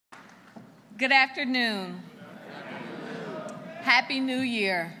Good afternoon. Happy New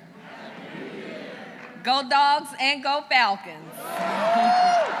Year. Go Dogs and go Falcons.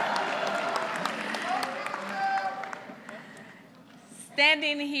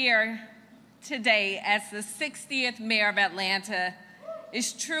 Standing here today as the 60th mayor of Atlanta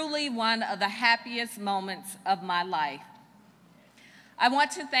is truly one of the happiest moments of my life. I want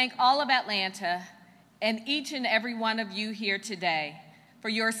to thank all of Atlanta and each and every one of you here today for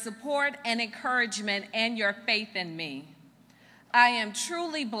your support and encouragement and your faith in me. I am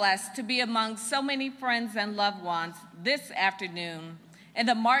truly blessed to be among so many friends and loved ones this afternoon in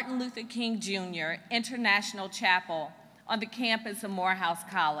the Martin Luther King Jr. International Chapel on the campus of Morehouse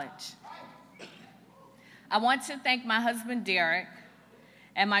College. I want to thank my husband Derek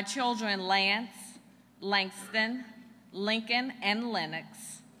and my children Lance, Langston, Lincoln, and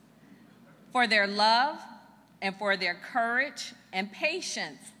Lennox for their love and for their courage and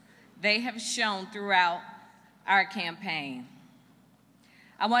patience they have shown throughout our campaign.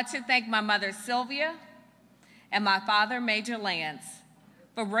 I want to thank my mother Sylvia and my father Major Lance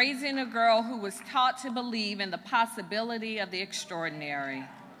for raising a girl who was taught to believe in the possibility of the extraordinary.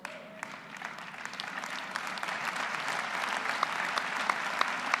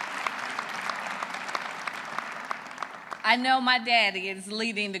 I know my daddy is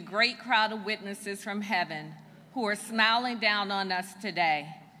leading the great crowd of witnesses from heaven who are smiling down on us today,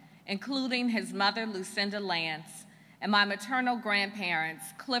 including his mother, Lucinda Lance, and my maternal grandparents,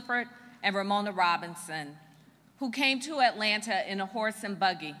 Clifford and Ramona Robinson, who came to Atlanta in a horse and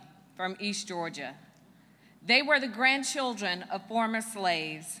buggy from East Georgia. They were the grandchildren of former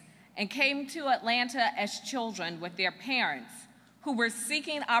slaves and came to Atlanta as children with their parents who were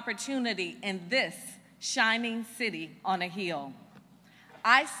seeking opportunity in this shining city on a hill.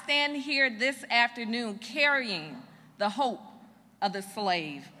 I stand here this afternoon carrying the hope of the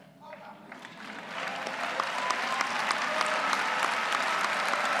slave.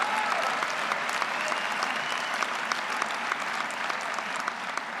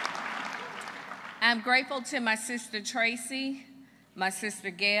 I'm grateful to my sister Tracy, my sister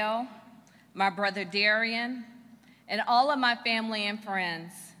Gail, my brother Darian, and all of my family and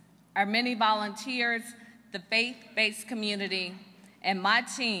friends, our many volunteers, the faith-based community, and my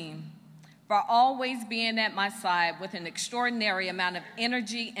team for always being at my side with an extraordinary amount of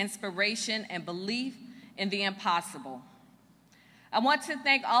energy, inspiration, and belief in the impossible. I want to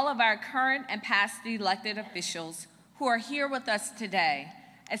thank all of our current and past elected officials who are here with us today,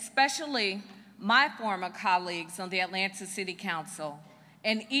 especially my former colleagues on the Atlanta City Council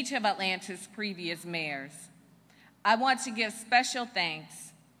and each of Atlanta's previous mayors. I want to give special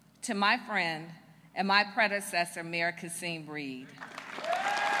thanks to my friend and my predecessor, Mayor Kasim Reed.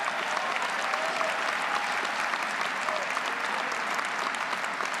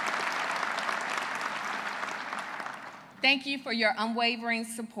 Thank you for your unwavering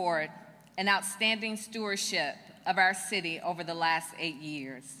support and outstanding stewardship of our city over the last 8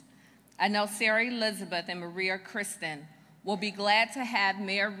 years. I know Sarah Elizabeth and Maria Kristen will be glad to have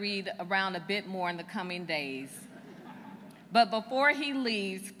Mayor Reed around a bit more in the coming days. But before he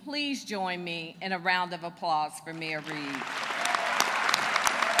leaves, please join me in a round of applause for Mayor Reed.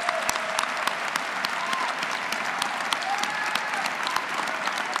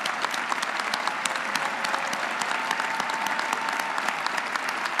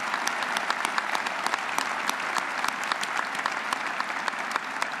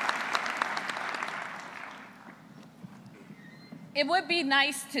 It would be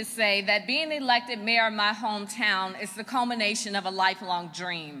nice to say that being elected mayor of my hometown is the culmination of a lifelong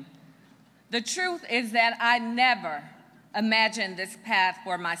dream. The truth is that I never imagined this path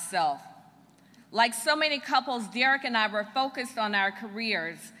for myself. Like so many couples, Derek and I were focused on our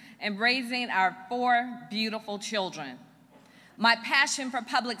careers and raising our 4 beautiful children. My passion for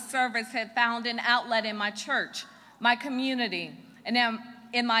public service had found an outlet in my church, my community, and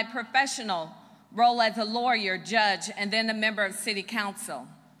in my professional role as a lawyer, judge, and then a member of city council.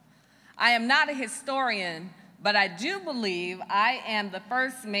 I am not a historian, but I do believe I am the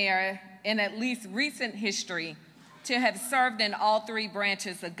first mayor in at least recent history to have served in all 3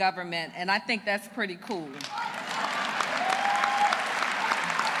 branches of government, and I think that's pretty cool.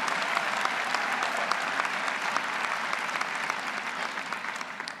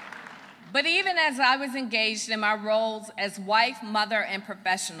 But even as I was engaged in my roles as wife, mother, and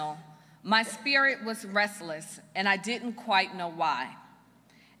professional, my spirit was restless, and I didn't quite know why.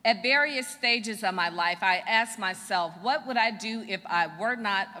 At various stages of my life, I asked myself, what would I do if I were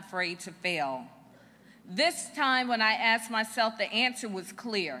not afraid to fail? This time when I asked myself, the answer was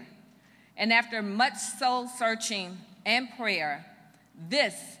clear. And after much soul searching and prayer,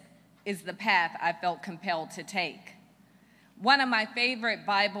 this is the path I felt compelled to take. One of my favorite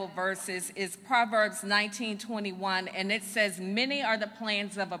Bible verses is Proverbs 19:21, and it says, "Many are the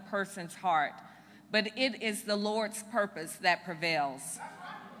plans of a person's heart, but it is the Lord's purpose that prevails."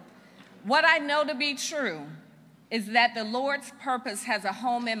 What I know to be true is that the Lord's purpose has a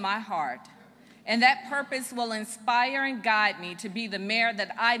home in my heart, and that purpose will inspire and guide me to be the mayor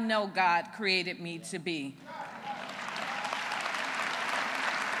that I know God created me to be.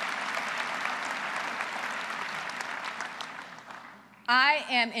 I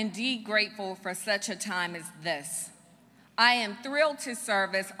am indeed grateful for such a time as this. I am thrilled to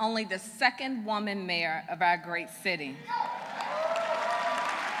serve as only the second woman mayor of our great city.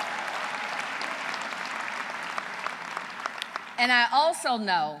 And I also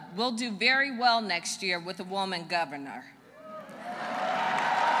know we'll do very well next year with a woman governor.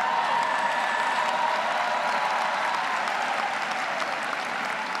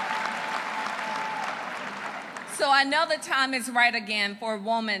 So I know the time is right again for a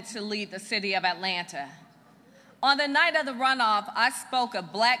woman to lead the city of Atlanta. On the night of the runoff, I spoke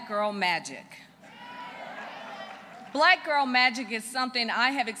of Black Girl Magic. Black Girl Magic is something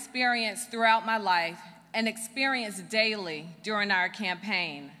I have experienced throughout my life and experienced daily during our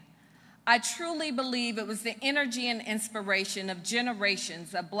campaign. I truly believe it was the energy and inspiration of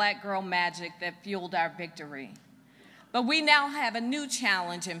generations of Black Girl Magic that fueled our victory. But we now have a new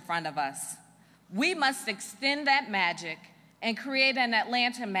challenge in front of us. We must extend that magic and create an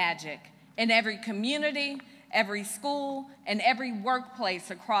Atlanta magic in every community, every school, and every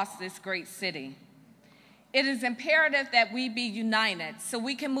workplace across this great city. It is imperative that we be united so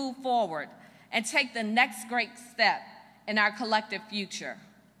we can move forward and take the next great step in our collective future.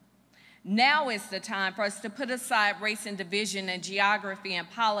 Now is the time for us to put aside race and division and geography and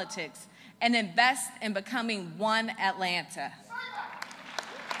politics and invest in becoming one Atlanta.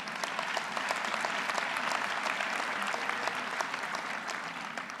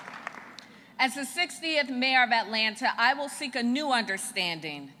 As the 60th mayor of Atlanta, I will seek a new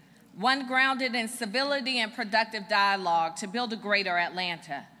understanding, one grounded in civility and productive dialogue to build a greater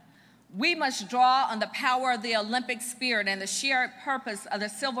Atlanta. We must draw on the power of the Olympic spirit and the shared purpose of the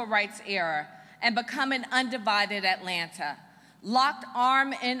civil rights era and become an undivided Atlanta, locked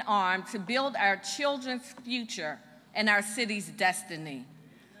arm in arm to build our children's future and our city's destiny.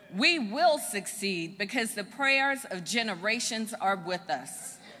 We will succeed because the prayers of generations are with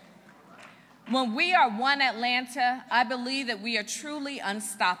us. When we are one Atlanta, I believe that we are truly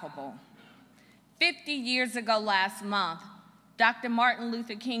unstoppable. 50 years ago last month, Dr. Martin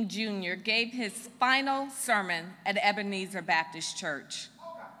Luther King Jr. gave his final sermon at Ebenezer Baptist Church.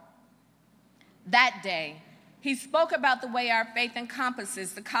 That day, he spoke about the way our faith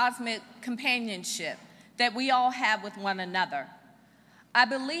encompasses the cosmic companionship that we all have with one another. I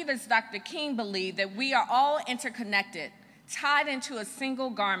believe, as Dr. King believed, that we are all interconnected, tied into a single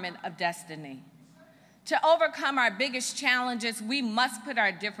garment of destiny. To overcome our biggest challenges, we must put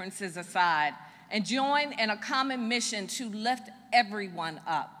our differences aside and join in a common mission to lift everyone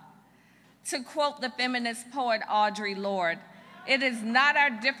up. To quote the feminist poet Audre Lorde, "It is not our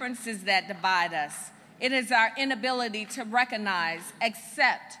differences that divide us. It is our inability to recognize,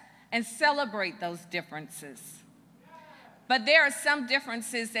 accept, and celebrate those differences." But there are some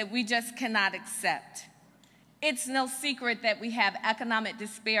differences that we just cannot accept. It's no secret that we have economic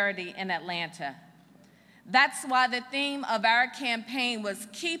disparity in Atlanta. That's why the theme of our campaign was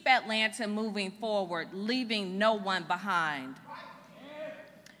Keep Atlanta Moving Forward, Leaving No One Behind.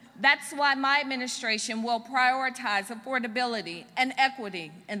 That's why my administration will prioritize affordability and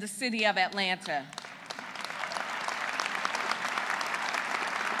equity in the city of Atlanta.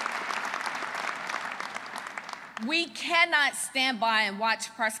 We cannot stand by and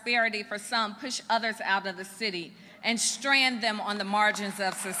watch prosperity for some push others out of the city and strand them on the margins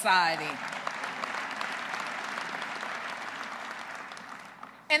of society.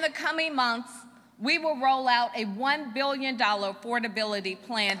 In the coming months, we will roll out a $1 billion affordability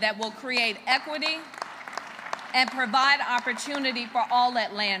plan that will create equity and provide opportunity for all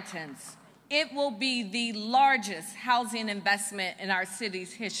Atlantans. It will be the largest housing investment in our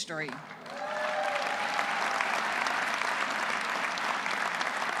city's history.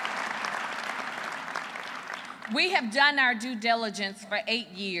 We have done our due diligence for 8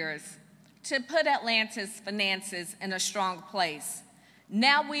 years to put Atlanta's finances in a strong place.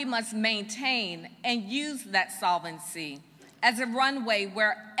 Now we must maintain and use that solvency as a runway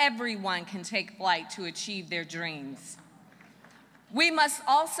where everyone can take flight to achieve their dreams. We must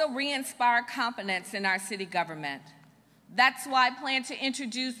also re-inspire confidence in our city government. That's why I plan to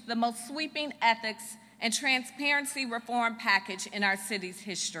introduce the most sweeping ethics and transparency reform package in our city's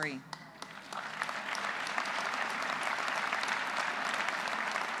history.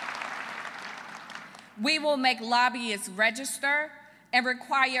 We will make lobbyists register and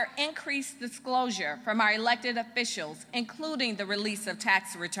require increased disclosure from our elected officials, including the release of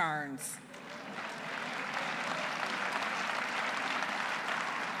tax returns.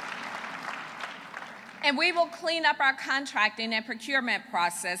 And we will clean up our contracting and procurement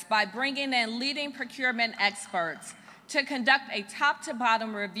process by bringing in leading procurement experts to conduct a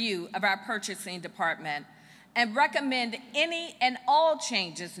top-to-bottom review of our purchasing department and recommend any and all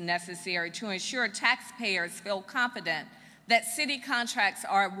changes necessary to ensure taxpayers feel confident that city contracts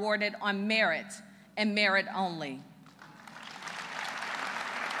are awarded on merit and merit only.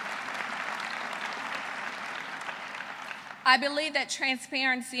 I believe that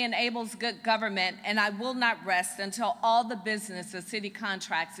transparency enables good government, and I will not rest until all the business of city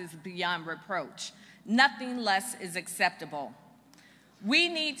contracts is beyond reproach. Nothing less is acceptable. We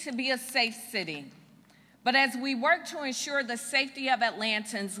need to be a safe city, but as we work to ensure the safety of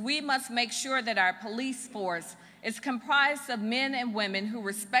Atlantans, we must make sure that our police force is comprised of men and women who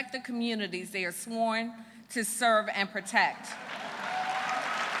respect the communities they are sworn to serve and protect.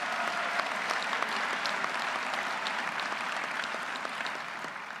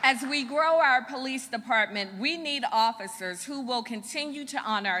 As we grow our police department, we need officers who will continue to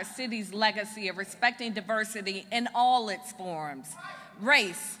honor our city's legacy of respecting diversity in all its forms: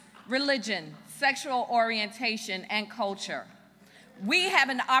 race, religion, sexual orientation, and culture. We have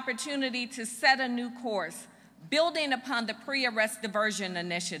an opportunity to set a new course, building upon the pre-arrest diversion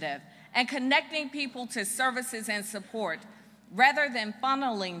initiative and connecting people to services and support rather than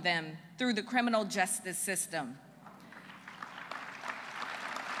funneling them through the criminal justice system.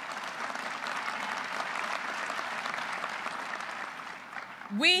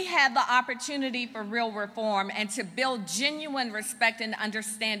 We have the opportunity for real reform and to build genuine respect and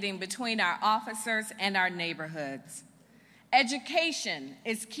understanding between our officers and our neighborhoods. Education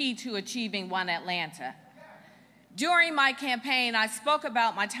is key to achieving One Atlanta. During my campaign, I spoke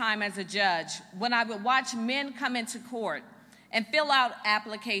about my time as a judge when I would watch men come into court and fill out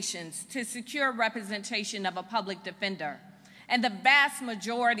applications to secure representation of a public defender, and the vast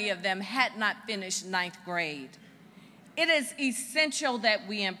majority of them had not finished 9th grade. It is essential that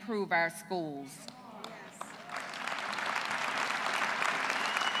we improve our schools.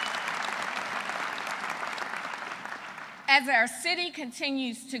 As our city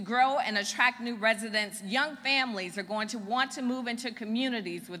continues to grow and attract new residents, young families are going to want to move into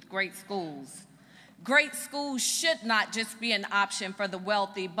communities with great schools. Great schools should not just be an option for the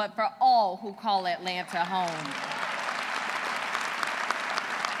wealthy, but for all who call Atlanta home.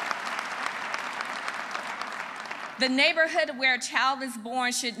 The neighborhood where a child is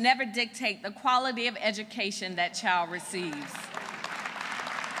born should never dictate the quality of education that child receives.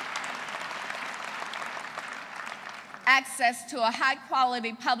 Access to a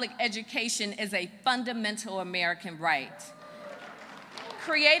high-quality public education is a fundamental American right.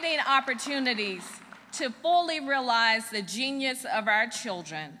 Creating opportunities to fully realize the genius of our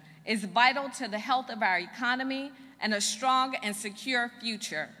children is vital to the health of our economy and a strong and secure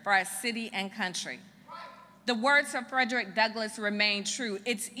future for our city and country. The words of Frederick Douglass remain true.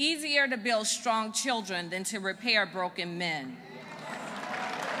 It's easier to build strong children than to repair broken men.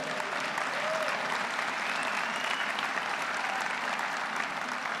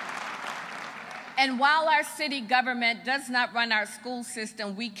 And while our city government does not run our school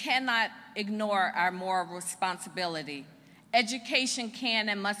system, we cannot ignore our moral responsibility. Education can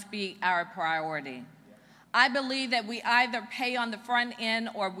and must be our priority. I believe that we either pay on the front end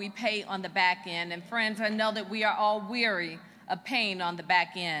or we pay on the back end. And friends, I know that we are all weary of paying on the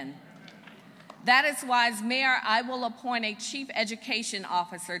back end. That is why, as mayor, I will appoint a chief education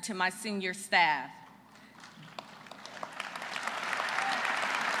officer to my senior staff.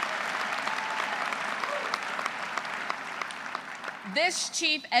 This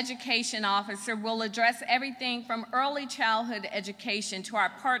chief education officer will address everything from early childhood education to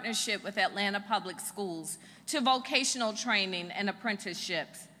our partnership with Atlanta Public Schools to vocational training and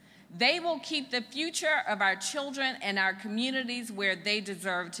apprenticeships. They will keep the future of our children and our communities where they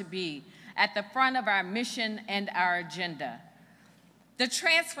deserve to be, at the front of our mission and our agenda. The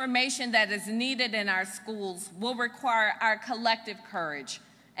transformation that is needed in our schools will require our collective courage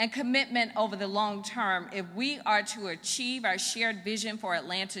and commitment over the long term if we are to achieve our shared vision for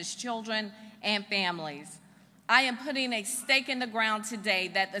Atlanta's children and families. I am putting a stake in the ground today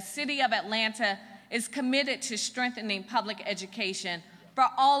that the city of Atlanta is committed to strengthening public education for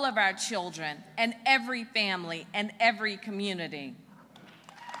all of our children and every family and every community.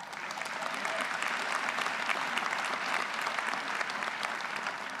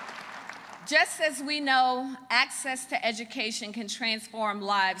 Just as we know access to education can transform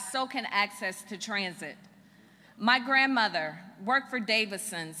lives, so can access to transit. My grandmother worked for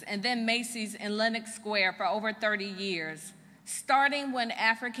Davison's and then Macy's in Lenox Square for over 30 years, starting when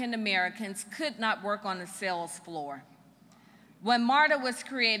African Americans could not work on the sales floor. When MARTA was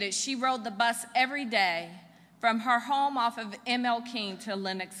created, she rode the bus every day from her home off of M.L. King to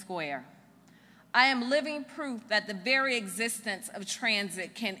Lenox Square. I am living proof that the very existence of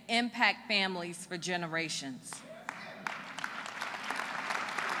transit can impact families for generations.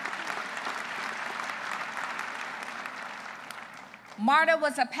 MARTA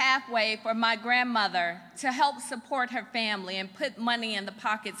was a pathway for my grandmother to help support her family and put money in the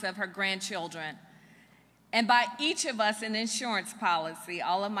pockets of her grandchildren, and buy each of us an insurance policy.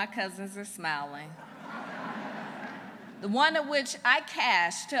 All of my cousins are smiling. The one of which I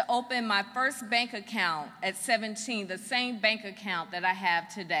cashed to open my first bank account at 17, the same bank account that I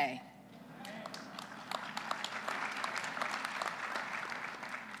have today.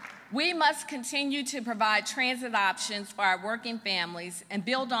 We must continue to provide transit options for our working families and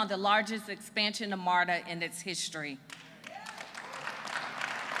build on the largest expansion of MARTA in its history.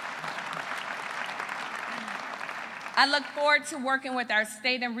 I look forward to working with our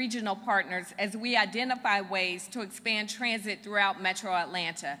state and regional partners as we identify ways to expand transit throughout Metro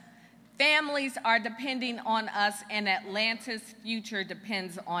Atlanta. Families are depending on us, and Atlanta's future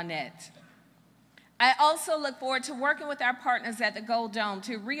depends on it. I also look forward to working with our partners at the Gold Dome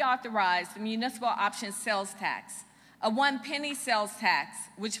to reauthorize the municipal option sales tax, a 1 penny sales tax,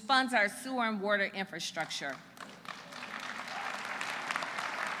 which funds our sewer and water infrastructure.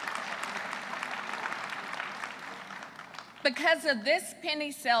 Because of this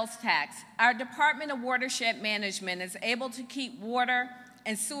penny sales tax, our Department of Watershed Management is able to keep water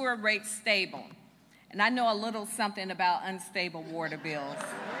and sewer rates stable. And I know a little something about unstable water bills.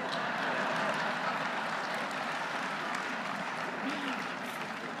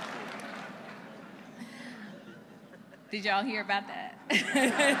 Did y'all hear about that?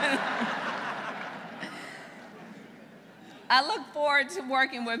 I look forward to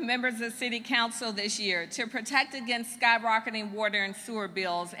working with members of City Council this year to protect against skyrocketing water and sewer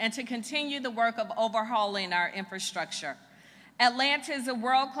bills and to continue the work of overhauling our infrastructure. Atlanta is a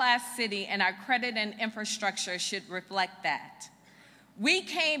world-class city, and our credit and infrastructure should reflect that. We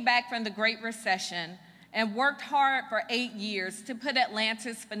came back from the Great Recession and worked hard for 8 years to put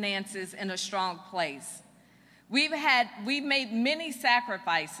Atlanta's finances in a strong place. We've made many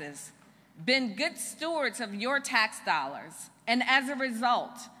sacrifices, been good stewards of your tax dollars, and as a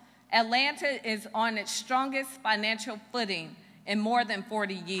result, Atlanta is on its strongest financial footing in more than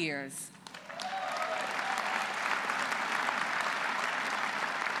 40 years.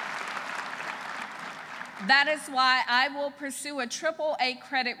 That is why I will pursue a AAA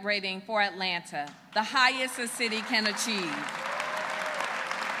credit rating for Atlanta, the highest a city can achieve.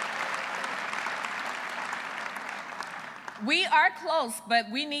 We are close, but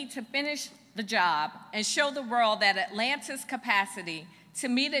we need to finish the job and show the world that Atlanta's capacity to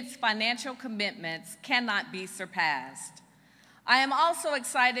meet its financial commitments cannot be surpassed. I am also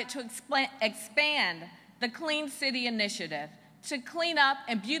excited to expand the Clean City Initiative to clean up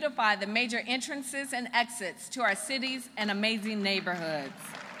and beautify the major entrances and exits to our cities and amazing neighborhoods.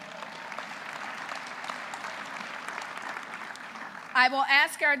 I will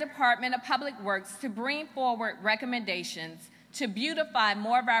ask our Department of Public Works to bring forward recommendations to beautify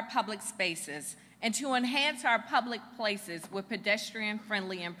more of our public spaces and to enhance our public places with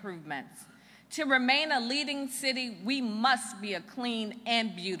pedestrian-friendly improvements. To remain a leading city, we must be a clean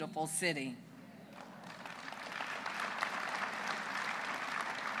and beautiful city.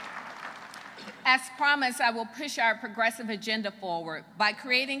 As promised, I will push our progressive agenda forward by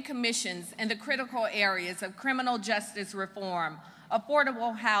creating commissions in the critical areas of criminal justice reform,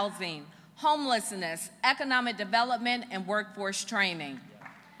 affordable housing, homelessness, economic development, and workforce training.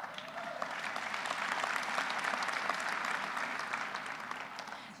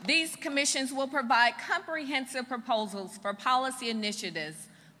 These commissions will provide comprehensive proposals for policy initiatives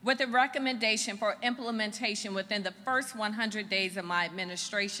with a recommendation for implementation within the first 100 days of my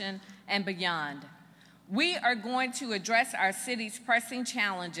administration and beyond. We are going to address our city's pressing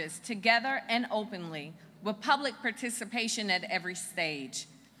challenges together and openly, with public participation at every stage.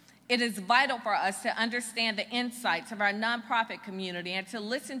 It is vital for us to understand the insights of our nonprofit community and to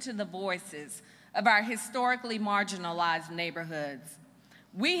listen to the voices of our historically marginalized neighborhoods.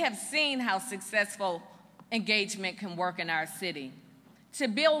 We have seen how successful engagement can work in our city. To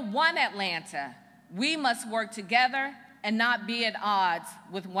build one Atlanta, we must work together and not be at odds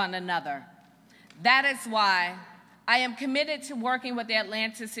with one another. That is why I am committed to working with the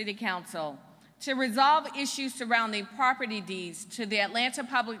Atlanta City Council to resolve issues surrounding property deeds to the Atlanta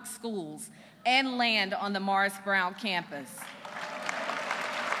Public Schools and land on the Morris Brown campus.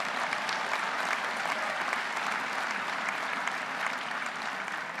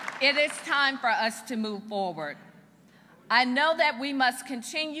 It is time for us to move forward. I know that we must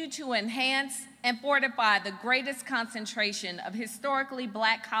continue to enhance and fortify the greatest concentration of historically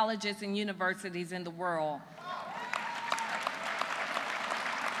Black colleges and universities in the world.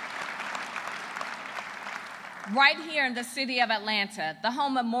 Right here in the city of Atlanta, the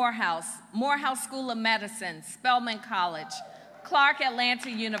home of Morehouse, Morehouse School of Medicine, Spelman College, Clark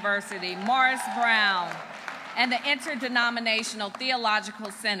Atlanta University, Morris Brown, and the Interdenominational Theological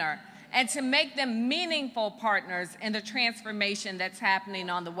Center, and to make them meaningful partners in the transformation that's happening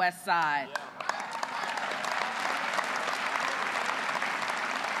on the West Side.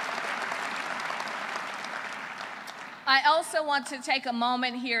 I also want to take a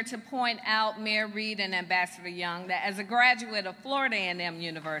moment here to point out Mayor Reed and Ambassador Young that as a graduate of Florida A&M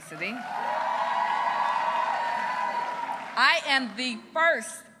University, I am the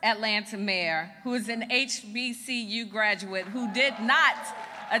first Atlanta mayor who is an HBCU graduate who did not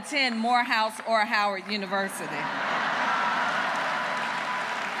attend Morehouse or Howard University.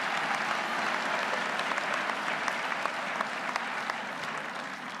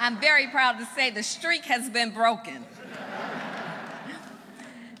 I'm very proud to say the streak has been broken.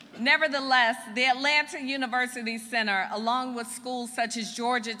 Nevertheless, the Atlanta University Center, along with schools such as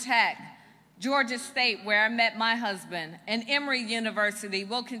Georgia Tech, Georgia State, where I met my husband, and Emory University,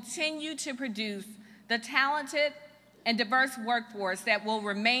 will continue to produce the talented and diverse workforce that will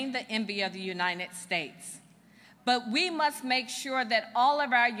remain the envy of the United States. But we must make sure that all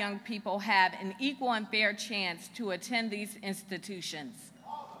of our young people have an equal and fair chance to attend these institutions.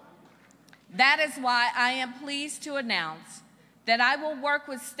 That is why I am pleased to announce that I will work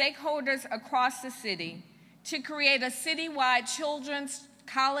with stakeholders across the city to create a citywide children's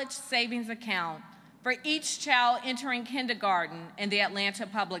college savings account for each child entering kindergarten in the Atlanta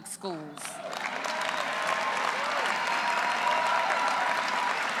Public Schools.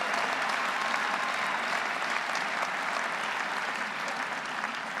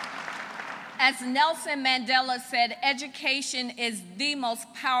 As Nelson Mandela said, education is the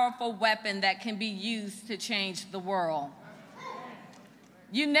most powerful weapon that can be used to change the world.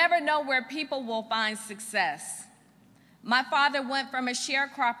 You never know where people will find success. My father went from a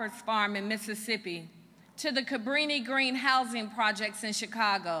sharecropper's farm in Mississippi to the Cabrini Green housing projects in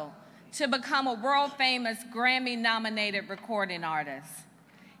Chicago to become a world-famous Grammy-nominated recording artist.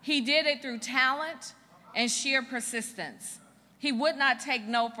 He did it through talent and sheer persistence. He would not take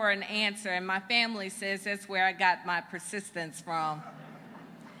no for an answer, and my family says that's where I got my persistence from.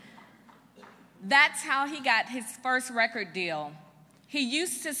 That's how he got his first record deal. He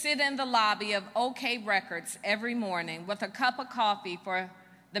used to sit in the lobby of OK Records every morning with a cup of coffee for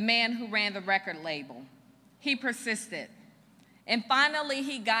the man who ran the record label. He persisted. And finally,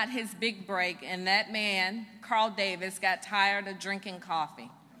 he got his big break, and that man, Carl Davis, got tired of drinking coffee.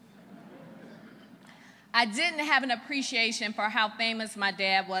 I didn't have an appreciation for how famous my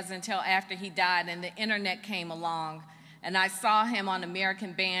dad was until after he died and the internet came along, and I saw him on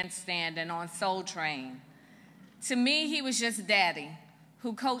American Bandstand and on Soul Train. To me, he was just Daddy,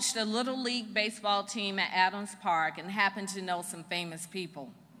 who coached a Little League baseball team at Adams Park and happened to know some famous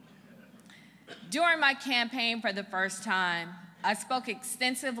people. During my campaign for the first time, I spoke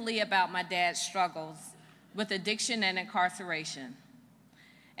extensively about my dad's struggles with addiction and incarceration.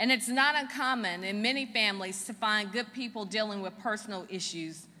 And it's not uncommon in many families to find good people dealing with personal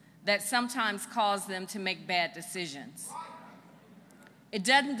issues that sometimes cause them to make bad decisions. It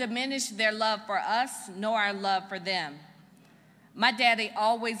doesn't diminish their love for us, nor our love for them. My daddy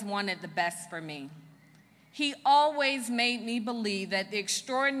always wanted the best for me. He always made me believe that the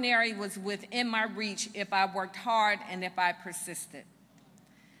extraordinary was within my reach if I worked hard and if I persisted.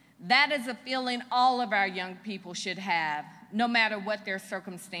 That is a feeling all of our young people should have, no matter what their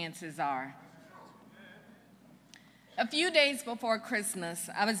circumstances are. A few days before Christmas,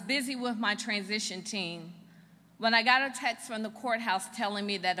 I was busy with my transition team when I got a text from the courthouse telling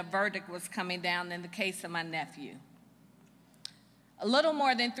me that a verdict was coming down in the case of my nephew. A little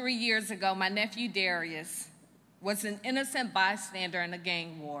more than 3 years ago, my nephew Darius was an innocent bystander in a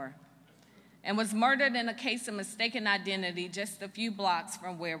gang war and was murdered in a case of mistaken identity just a few blocks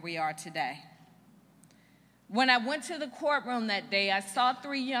from where we are today. When I went to the courtroom that day, I saw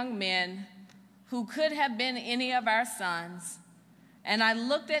 3 young men who could have been any of our sons, and I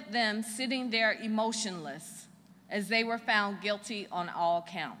looked at them sitting there emotionless as they were found guilty on all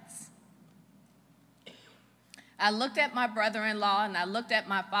counts. I looked at my brother-in-law and I looked at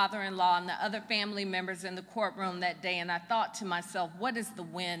my father-in-law and the other family members in the courtroom that day, and I thought to myself, what is the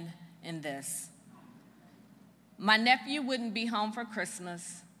win in this? My nephew wouldn't be home for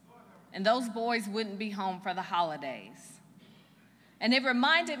Christmas, and those boys wouldn't be home for the holidays. And it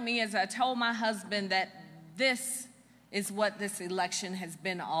reminded me as I told my husband that this is what this election has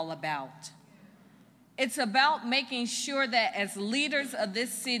been all about. It's about making sure that as leaders of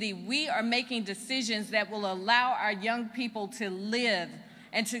this city, we are making decisions that will allow our young people to live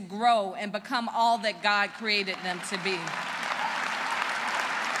and to grow and become all that God created them to be.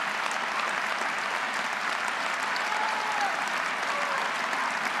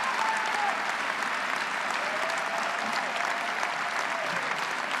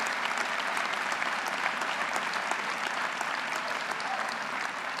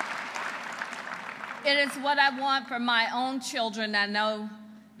 It is what I want for my own children. I know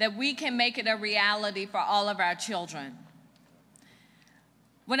that we can make it a reality for all of our children.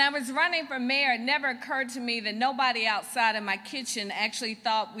 When I was running for mayor, it never occurred to me that nobody outside of my kitchen actually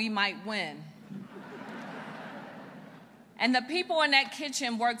thought we might win. And the people in that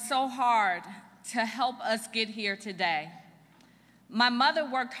kitchen worked so hard to help us get here today. My mother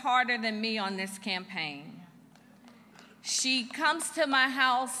worked harder than me on this campaign. She comes to my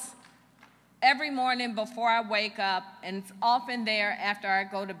house every morning before I wake up, and it's often there after I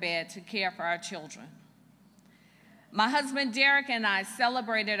go to bed to care for our children. My husband Derek and I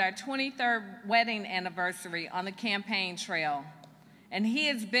celebrated our 23rd wedding anniversary on the campaign trail, and he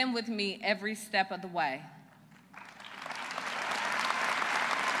has been with me every step of the way.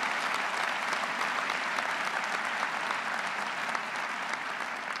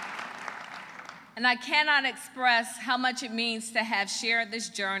 And I cannot express how much it means to have shared this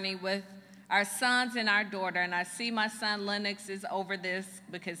journey with our sons and our daughter, and I see my son Lennox is over this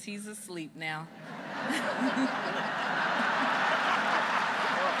because he's asleep now.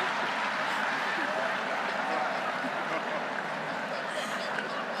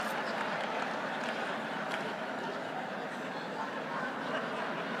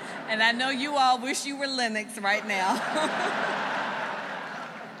 And I know you all wish you were Lennox right now.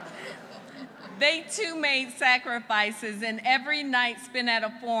 They too made sacrifices, and every night spent at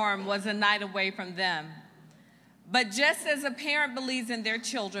a forum was a night away from them. But just as a parent believes in their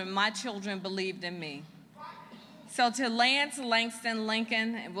children, my children believed in me. So to Lance, Langston,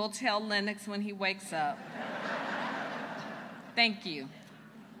 Lincoln, and we'll tell Lennox when he wakes up, thank you.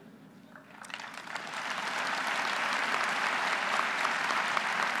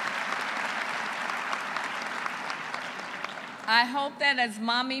 I hope that as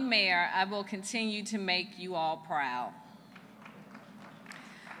Mommy Mayor, I will continue to make you all proud.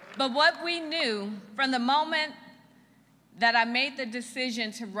 But what we knew from the moment that I made the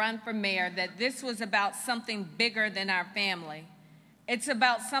decision to run for mayor, that this was about something bigger than our family. It's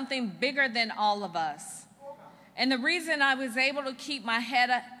about something bigger than all of us. And the reason I was able to keep my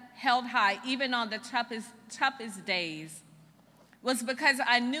head held high, even on the toughest days, was because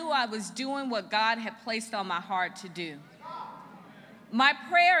I knew I was doing what God had placed on my heart to do. My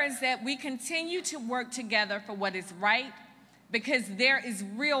prayer is that we continue to work together for what is right, because there is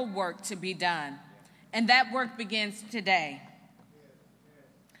real work to be done, and that work begins today.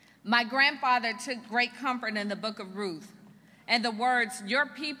 My grandfather took great comfort in the book of Ruth and the words, "Your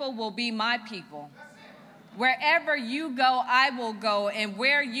people will be my people. Wherever you go, I will go, and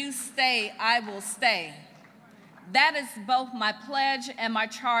where you stay, I will stay." That is both my pledge and my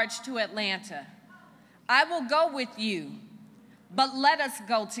charge to Atlanta. I will go with you, but let us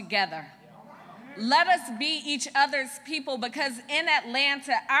go together. Let us be each other's people, because in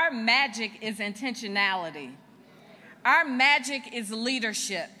Atlanta, our magic is intentionality. Our magic is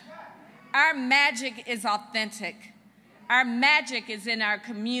leadership. Our magic is authentic. Our magic is in our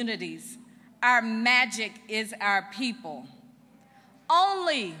communities. Our magic is our people.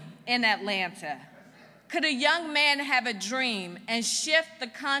 Only in Atlanta could a young man have a dream and shift the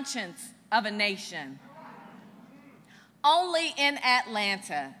conscience of a nation. Only in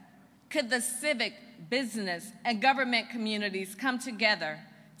Atlanta could the civic, business, and government communities come together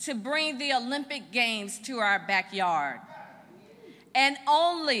to bring the Olympic Games to our backyard. And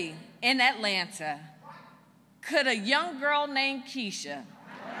only in Atlanta could a young girl named Keisha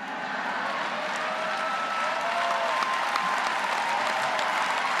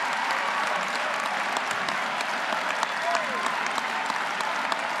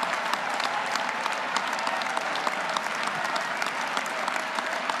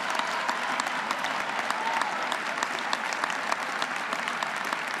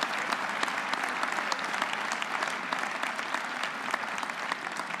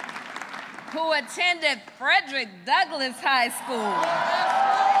who attended Frederick Douglass High School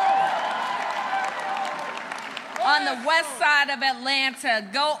on the west side of Atlanta,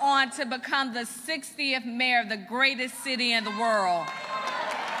 go on to become the 60th mayor of the greatest city in the world.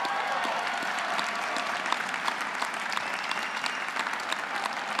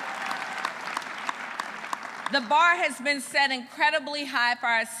 The bar has been set incredibly high for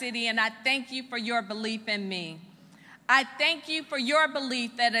our city, and I thank you for your belief in me. I thank you for your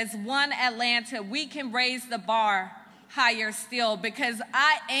belief that as one Atlanta, we can raise the bar higher still, because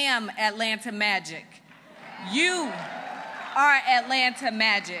I am Atlanta Magic. You are Atlanta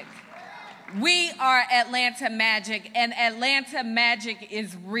Magic. We are Atlanta Magic, and Atlanta Magic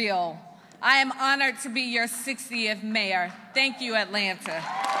is real. I am honored to be your 60th mayor. Thank you, Atlanta.